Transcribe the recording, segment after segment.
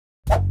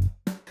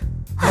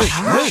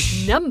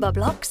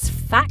Numberblocks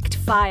Fact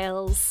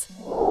Files.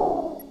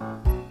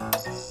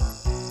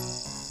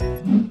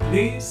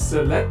 Please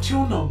select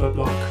your number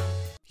block.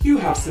 You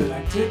have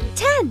selected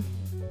 10.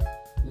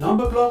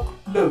 Numberblock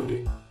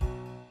loading.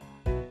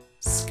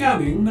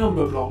 Scanning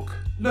number block.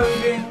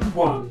 Loading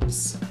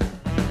ones.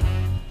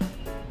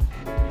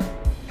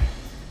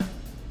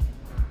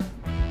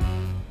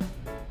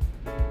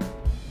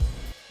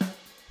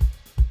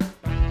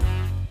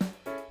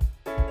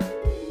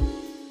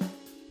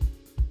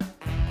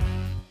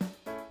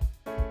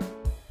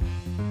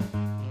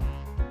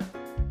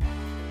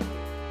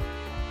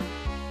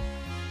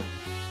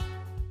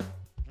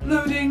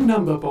 Loading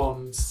number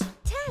bonds.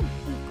 10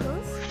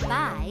 equals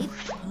 5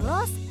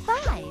 plus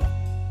 5.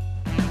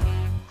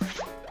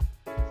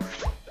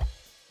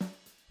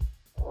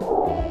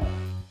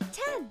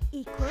 10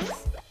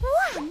 equals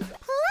 1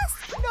 plus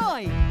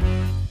 9.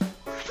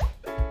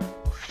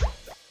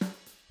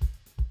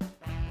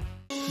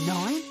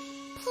 9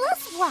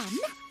 plus 1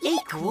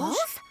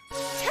 equals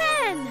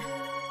 10.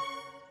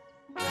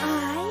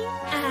 I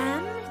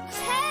am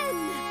 10.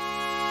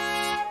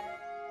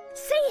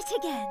 Say it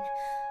again.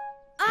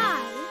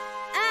 I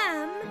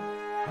am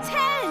 10.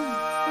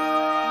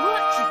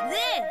 Watch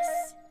this.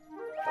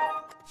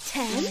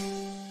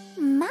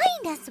 10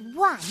 minus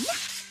 1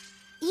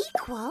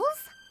 equals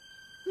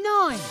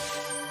 9.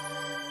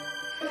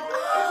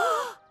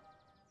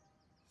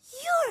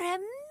 You're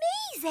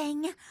amazing.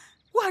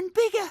 One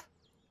bigger.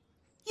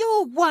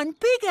 You're one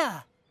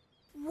bigger.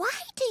 Why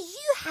do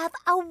you have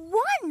a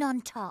 1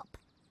 on top?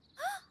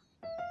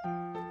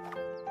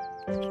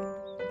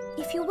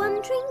 If you're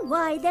wondering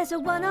why there's a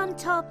 1 on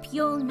top,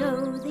 you'll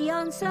know the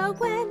answer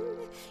when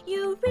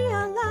you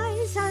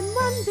realise I'm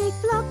one big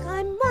block,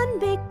 I'm one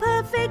big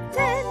perfect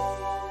 10.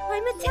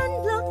 I'm a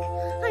 10 block,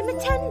 I'm a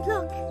 10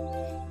 block.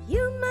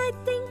 You might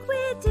think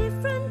we're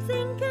different,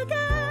 think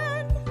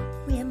again.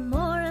 We're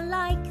more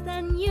alike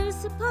than you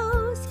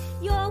suppose.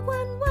 You're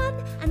 1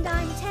 1 and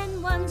I'm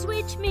 10 ones,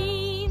 which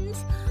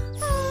means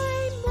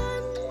I'm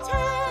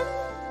 110.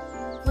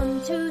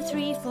 1 2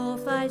 3 4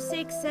 5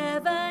 6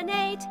 7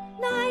 8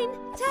 9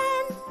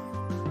 10.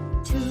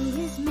 2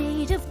 is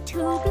made of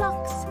 2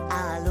 blocks.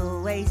 I'll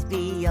always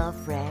be your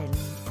friend.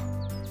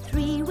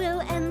 3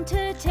 will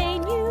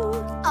entertain you.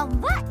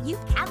 On that you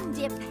can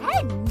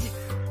depend.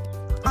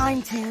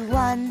 I'm 2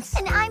 ones.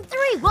 And I'm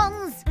 3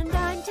 ones. And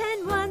I'm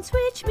 10 ones,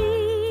 which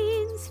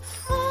means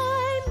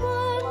I'm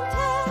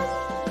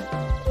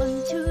 110.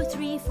 1 2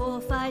 3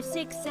 4 5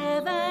 6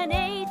 7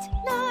 8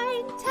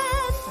 9 10.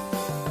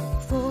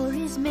 4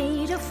 is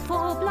made of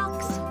 4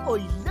 blocks. I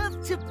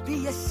love to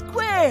be a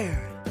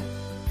square.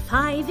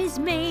 5 is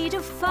made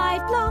of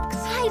 5 blocks.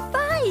 High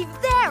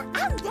 5 there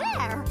and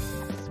there.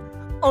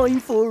 I'm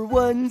 4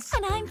 ones.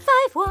 And I'm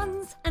 5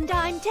 ones. And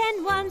I'm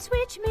 10 ones,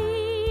 which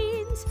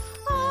means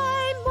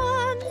I'm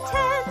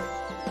 110.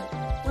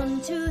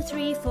 1 2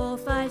 3 4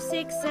 5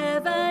 6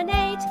 7 8 9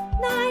 10.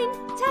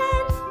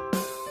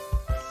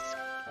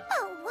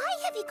 Oh, why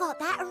have you got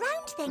that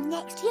round thing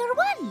next to your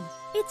 1?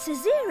 It's a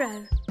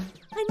 0.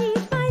 I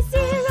need my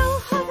 0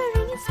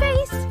 hovering in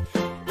space.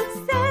 It's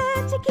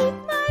there to keep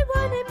my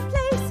 1 in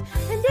place.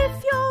 And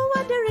if you're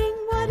wondering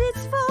what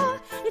it's for,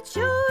 it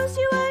shows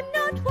you I'm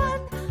not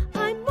 1.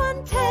 I'm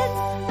 110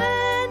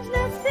 and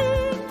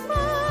nothing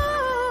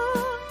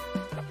more.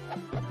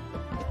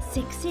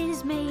 6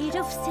 is made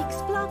of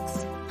 6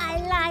 blocks. I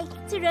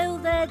like to roll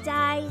the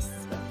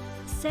dice.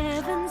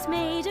 7's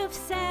made of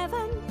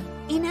 7.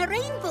 In a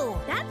rainbow.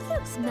 That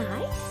looks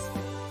nice.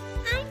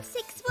 I'm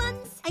 6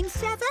 ones. I'm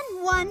 7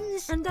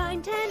 ones. And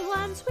I'm 10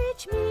 ones,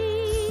 which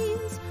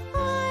means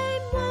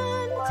I'm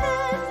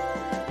 110.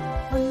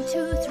 1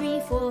 2 3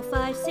 4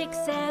 5 6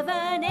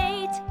 7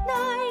 8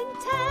 9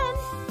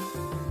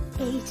 10.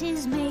 8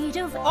 is made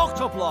of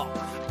Octoblock.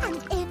 And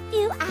if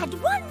you add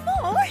 1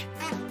 more,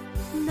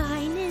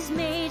 9 is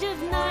made of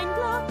 9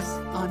 blocks.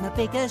 I'm a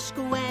bigger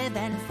square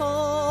than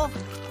 4.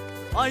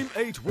 I'm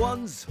 8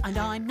 ones. And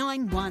I'm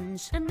 9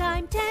 ones. And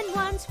I'm 10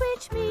 ones,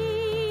 which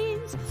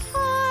means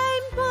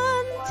I'm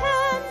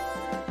 110.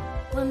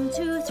 1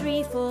 2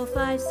 3 4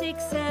 5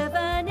 6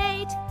 7 8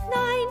 9 10.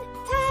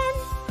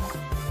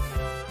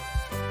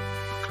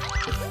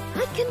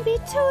 I can be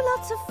 2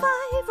 lots of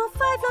 5 or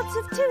 5 lots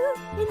of 2.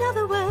 In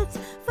other words,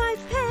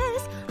 5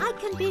 pairs. I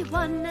can be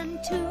 1 and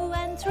 2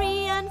 and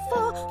 3 and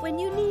 4 when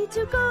you need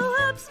to go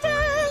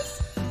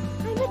upstairs.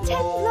 I'm a 10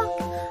 block,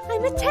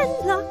 I'm a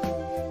 10 block.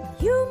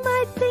 You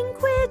might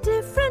think we're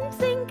different,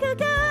 think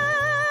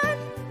again.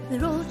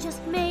 They're all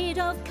just made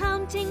of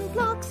counting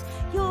blocks.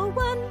 You're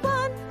 1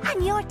 1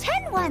 and you're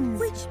 10 ones,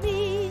 which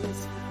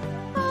means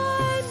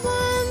I'm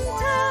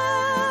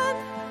 110.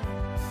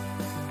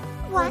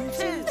 1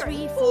 2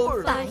 3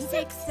 4 5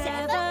 6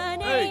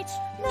 7 8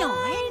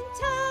 9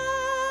 10.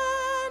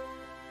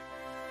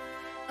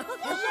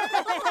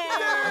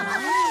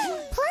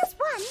 Plus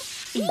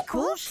 1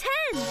 equals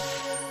 10.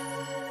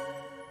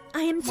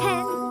 I am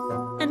 10,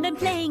 and I'm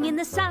playing in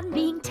the sun.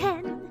 Being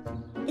 10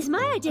 is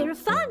my idea of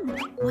fun.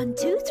 1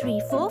 2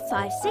 3 4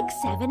 5 6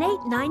 7 8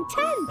 9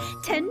 10.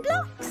 10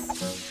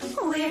 blocks.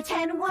 We're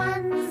 10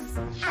 ones,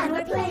 and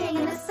we're playing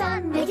in the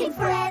sun, making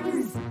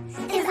friends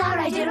is our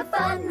idea of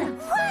fun. 1,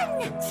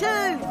 2, 3,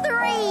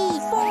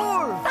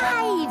 4,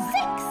 5,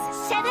 6,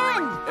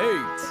 7,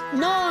 8,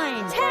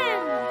 9,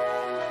 10.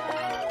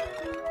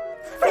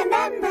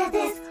 Remember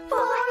this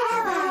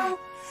forever.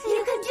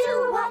 You can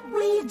do what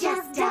we've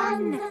just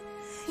done.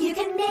 You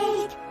can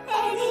make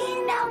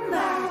any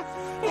number,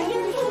 and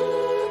you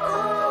keep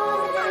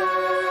on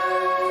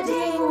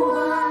adding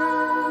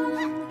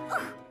 1.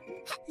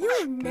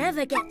 You'll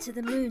never get to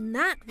the moon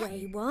that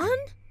way, One.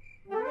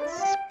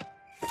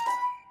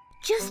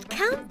 Just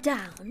count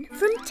down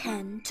from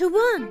 10 to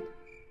 1.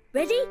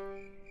 Ready?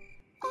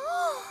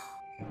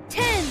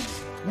 10,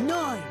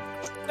 9,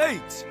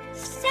 8,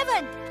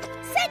 7,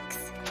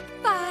 6,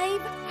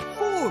 5,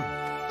 4,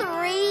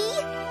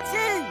 3,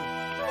 2.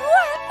 1.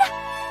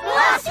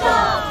 Blast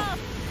off!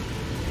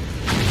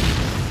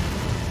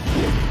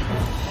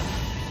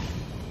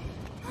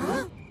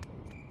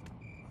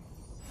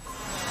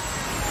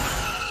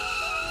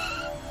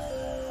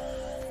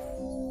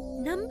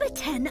 Number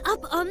 10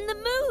 up on the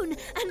moon,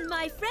 and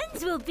my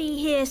friends will be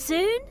here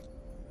soon.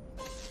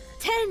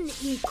 10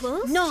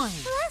 equals... 9.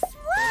 Plus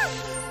 1.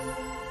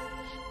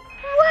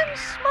 One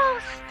small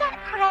step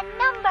for a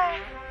number.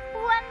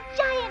 One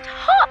giant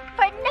hop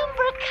for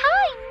number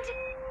kind.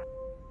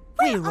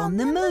 We're on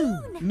the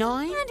moon.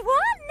 9. And 1.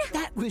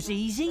 That was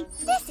easy.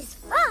 This is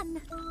fun.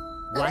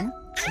 1,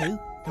 2,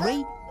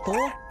 3,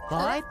 4,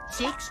 5,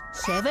 6,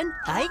 7,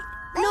 8,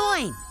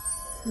 9.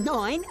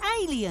 9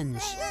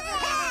 aliens.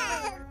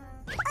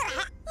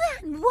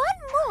 And 1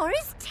 more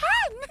is 10.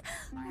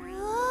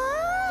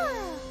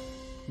 Oh.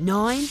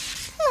 9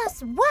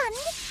 Plus 1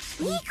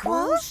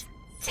 equals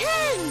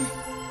 10!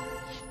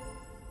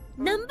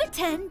 Number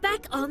 10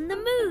 back on the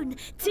moon.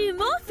 2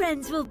 more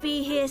friends will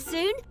be here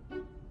soon.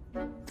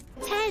 10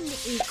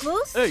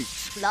 equals... 8,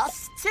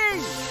 plus 2.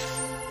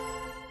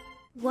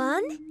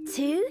 1,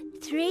 2,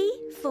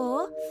 3,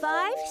 4,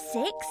 5,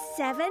 6,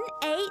 7,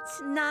 8,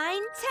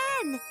 9,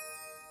 10.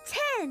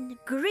 10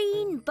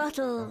 green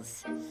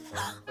bottles.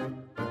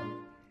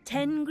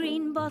 10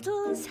 green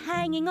bottles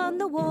hanging on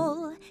the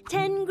wall.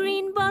 10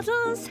 green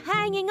bottles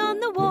hanging on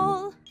the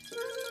wall.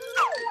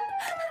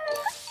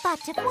 But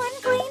if 1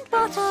 green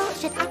bottle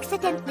should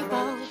accidentally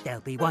fall,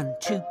 There'll be 1,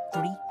 2,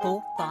 3,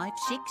 4, 5,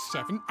 6,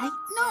 7, 8,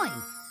 9.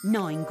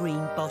 9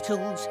 green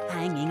bottles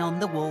hanging on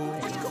the wall.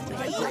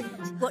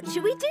 What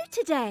should we do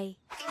today?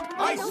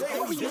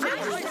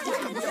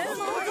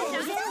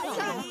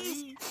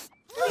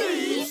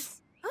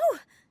 please. Oh,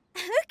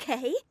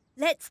 okay.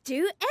 Let's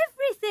do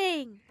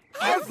everything.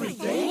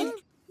 Everything?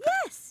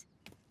 Yes.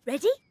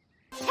 Ready?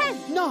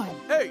 10, 9,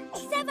 8,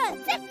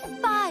 7, 6,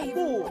 5,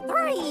 4,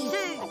 3, 2,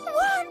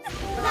 1.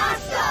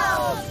 Let's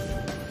go!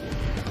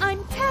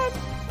 I'm 10,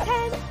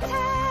 10,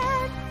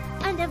 10,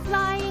 and I'm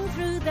flying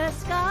through the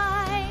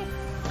sky.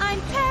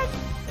 I'm 10,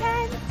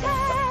 10,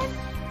 10.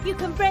 You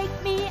can break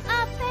me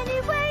up any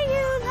way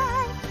you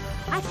like.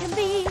 I can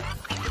be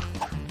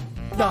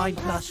 9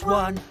 plus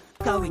 1,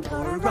 going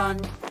for a run.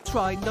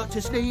 Try not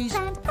to sneeze.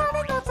 And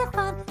having lots of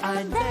fun.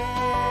 And then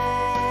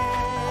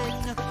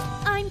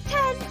I'm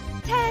 10,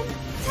 10,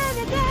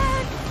 10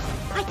 again.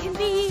 I can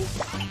be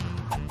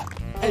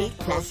 8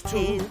 plus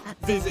 2,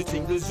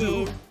 visiting the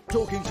zoo,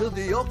 talking to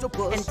the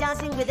octopus. and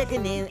dancing with a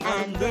canoe,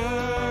 and then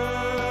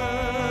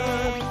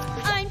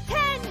I'm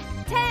 10,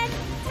 10,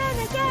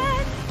 10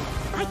 again.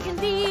 I can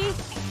be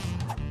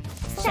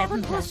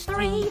 7 plus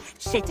 3,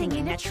 sitting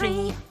in a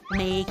tree,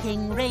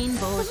 making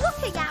rainbows.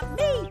 looking at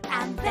me.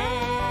 And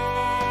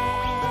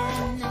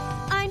then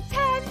I'm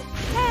 10,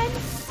 10,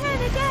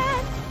 10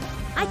 again.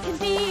 I can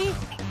be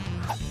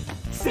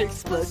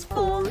 6 plus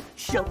 4,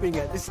 shopping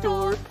at the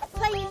store,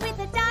 Playing with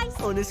the dice.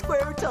 on a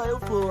square tile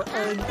floor,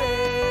 and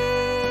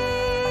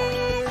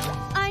then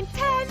I'm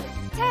 10,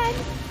 10,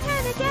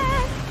 10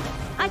 again.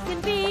 I can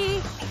be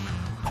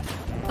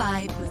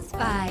 5 plus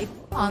 5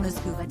 on a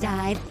scuba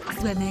dive,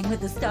 swimming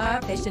with the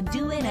starfish and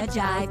doing a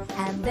jive.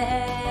 And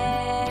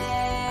then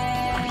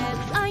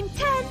I'm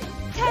 10,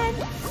 10,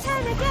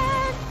 10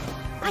 again.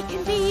 I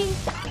can be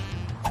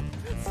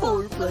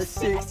 4 plus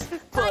 6,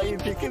 buying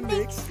pick and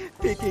mix,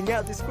 picking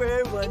out the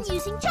square ones,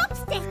 Using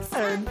chopsticks.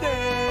 and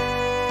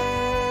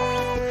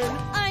then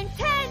I'm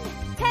 10,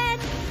 10,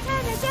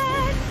 10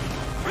 again.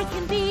 I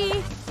can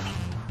be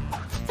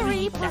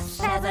 3 plus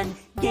 7,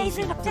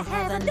 gazing up to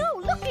heaven.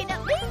 No, looking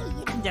at me.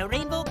 And a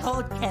rainbow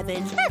called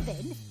Kevin.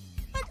 Kevin.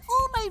 And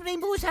all my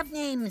rainbows have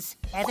names.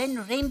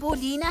 Kevin, Rainbow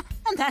Lena,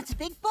 and that's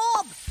Big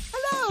Bob.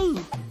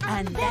 Hello.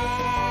 And then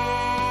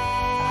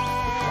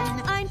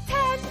I'm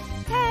 10,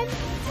 10,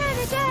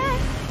 10 again.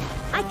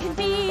 I can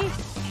be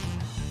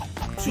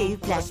 2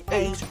 plus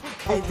 8,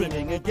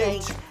 opening a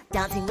gate,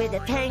 Dancing with a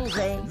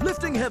penguin.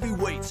 Lifting heavy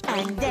weights.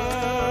 and then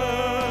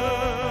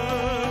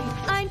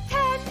I'm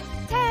 10,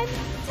 10,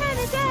 10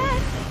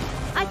 again.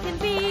 I can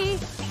be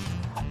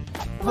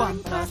 1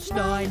 plus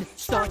 9,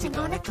 starting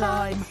on a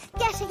climb,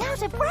 Getting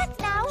out of breath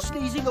now.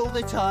 sneezing all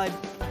the time.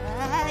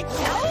 I'm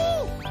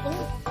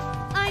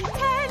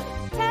 10,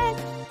 10,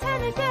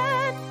 10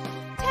 again.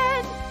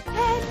 10,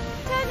 10,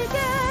 10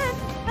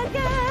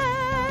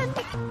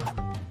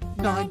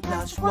 9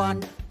 plus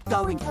 1,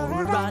 going for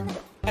a run.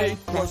 8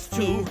 plus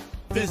 2,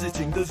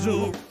 visiting the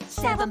zoo.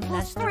 7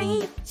 plus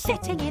 3,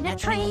 sitting in a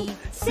tree.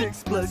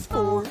 6 plus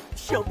 4,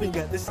 shopping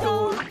at the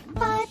store.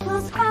 5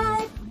 plus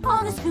 5,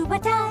 on a scuba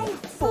dive.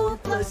 4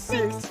 plus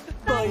 6,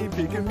 buying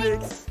Pick and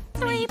Mix.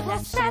 3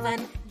 plus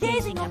 7,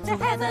 gazing up to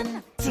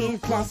heaven. 2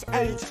 plus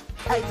 8,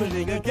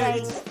 opening a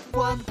gate.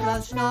 1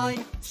 plus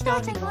 9,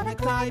 starting on a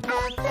climb.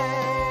 And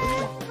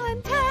then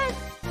I'm 10,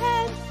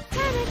 10,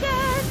 10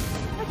 again,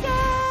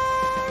 again.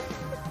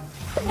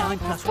 9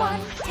 plus 1,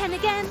 10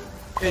 again,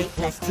 8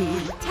 plus 2,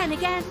 10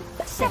 again,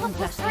 7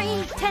 plus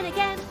 3, 10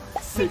 again,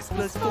 6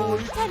 plus 4,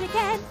 10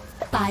 again,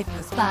 5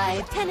 plus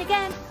 5, 10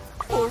 again,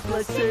 4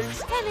 plus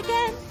 6, 10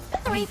 again,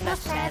 3 plus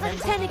 7,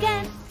 10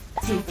 again,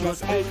 2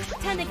 plus 8,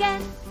 10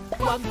 again,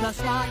 1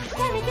 plus 9,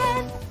 10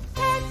 again,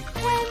 10,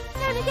 10,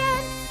 10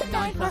 again,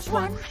 9 plus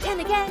 1, 10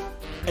 again,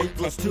 8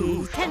 plus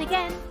 2, 10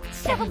 again,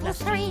 7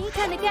 plus 3,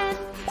 10 again,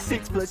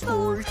 6 plus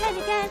 4, 10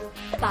 again,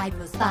 5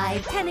 plus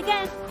 5, 10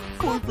 again,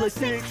 4 plus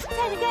 6,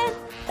 10 again,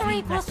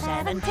 3 plus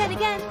 7, 10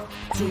 again,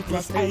 2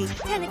 plus 8,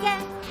 10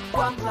 again,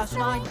 1 plus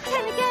 9,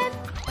 10 again,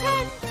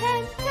 10,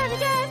 10, 10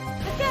 again,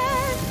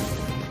 again,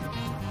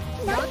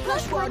 9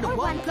 plus 1 or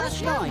 1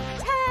 plus 9.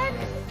 10,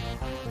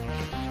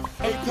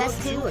 8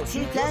 plus 2 or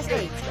 2 plus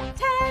 8,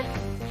 10,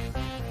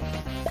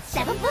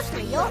 7 plus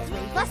 3 or 3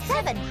 plus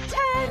 7. 10,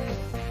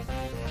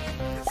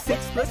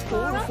 6 plus 4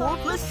 or 4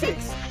 plus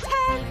 6,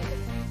 10,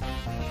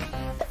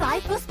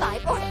 5 plus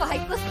 5 or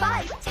 5 plus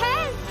 5.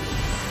 10,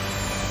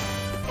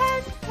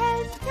 10,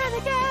 10, 10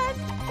 again,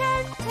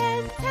 10,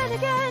 10, 10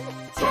 again,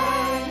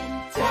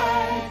 10,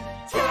 10,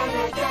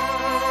 10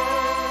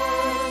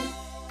 again.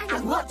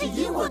 And what do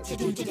you want to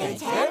do today,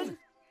 10?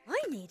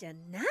 I need a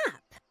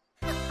nap.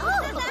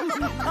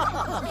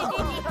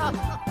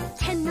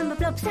 10 number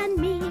blocks and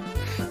me,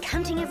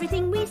 counting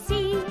everything we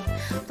see,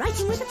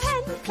 writing with a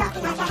pen,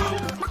 clapping like a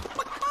hen.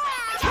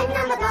 10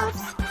 number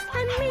blocks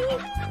and me.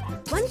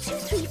 1, 2,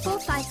 3, 4,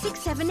 5, 6,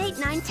 7, 8,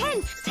 9,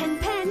 10. 10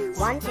 pens.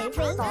 1, 2, 3,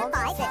 4,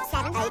 5, 6,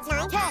 7, 8,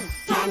 9, 10.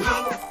 10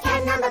 pens.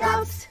 10 number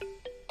blocks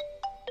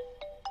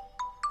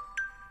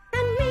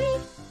and me.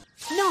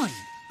 9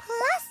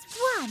 Plus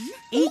 1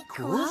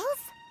 equals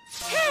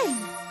 10.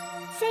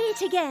 Say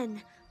it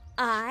again.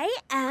 I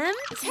am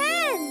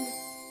 10.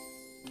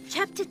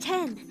 Chapter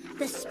 10,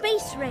 The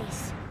Space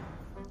Race.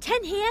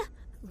 10 here,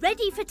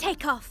 ready for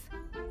takeoff.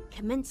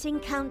 Commencing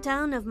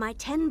countdown of my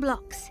 10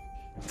 blocks.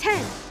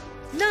 10,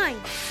 9,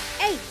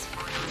 8.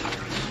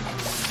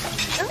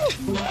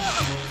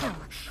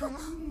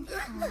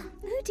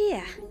 Oh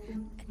dear.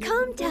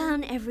 Calm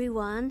down,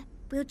 everyone.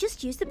 We'll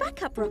just use the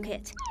backup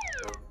rocket.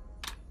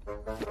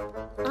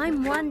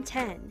 I'm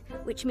 110,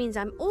 which means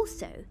I'm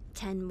also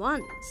 10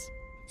 ones.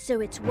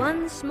 So it's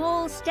 1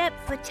 small step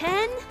for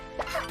 10. 1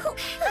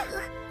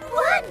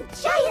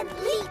 giant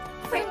leap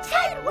for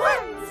 10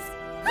 ones!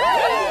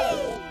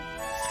 Hooray!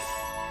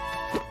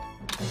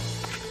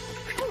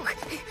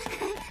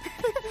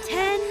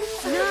 10,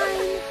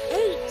 9,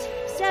 8,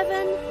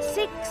 7,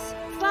 6,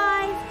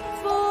 5,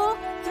 4,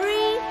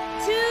 3,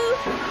 2,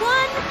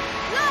 1.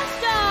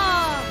 Blast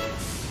off!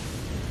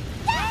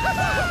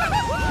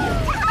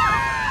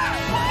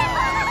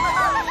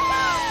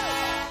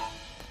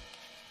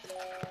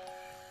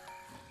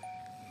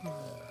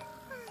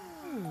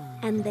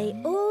 And they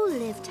all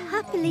lived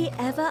happily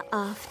ever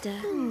after.